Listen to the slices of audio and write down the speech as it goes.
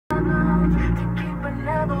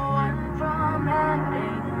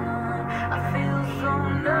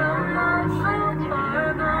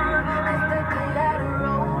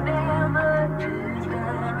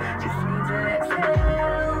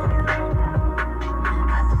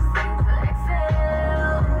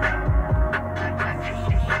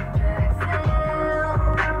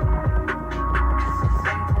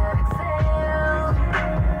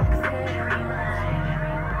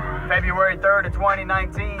February 3rd of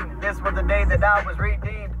 2019, this was the day that I was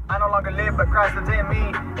redeemed. I no longer live, but Christ lives in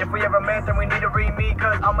me. If we ever met, then we need to read me,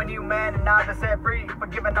 cause I'm a new man and I've been set free.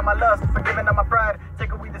 Forgiving of my lust, forgiving of my pride.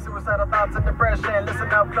 Take away the suicidal thoughts and depression. Listen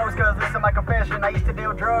up close, cause this is my confession. I used to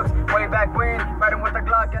deal drugs way back when, riding with a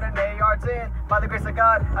Glock and an AR-10. By the grace of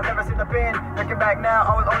God, I've never seen the pen. Looking back now,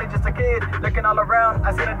 I was only just a kid. Looking all around,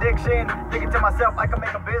 I seen addiction. Thinking to myself, I can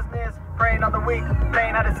make a business. Praying on the weak,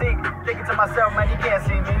 playing how to seek. Thinking to myself, man, you can't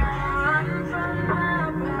see me.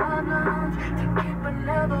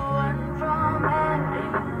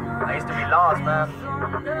 I used to be lost, man.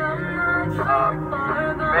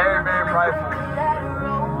 Very, very prideful.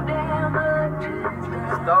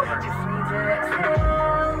 Stubborn.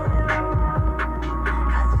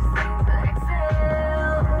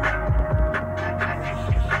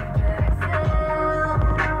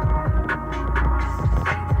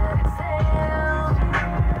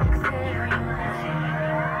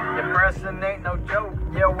 Depression ain't no joke.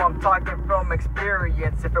 Yo, I'm talking from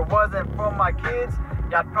experience. If it wasn't for my kids,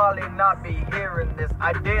 y'all probably not be hearing this.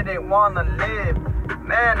 I didn't wanna live.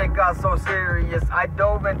 Man, it got so serious. I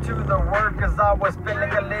dove into the word cause I was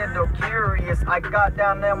feeling a little curious. I got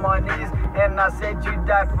down on my knees and I said, you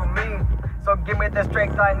died for me. So give me the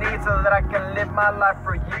strength I need so that I can live my life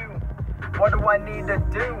for you. What do I need to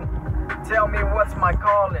do? Tell me what's my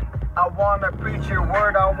calling. I wanna preach your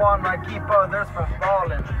word. I wanna keep others from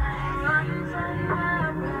falling.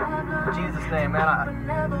 In Jesus' name, man,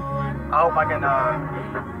 I hope I can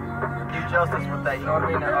do justice with that, you know what I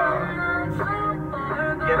mean?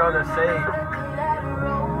 Get others saved.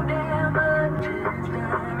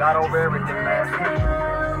 God over everything,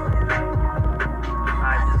 man.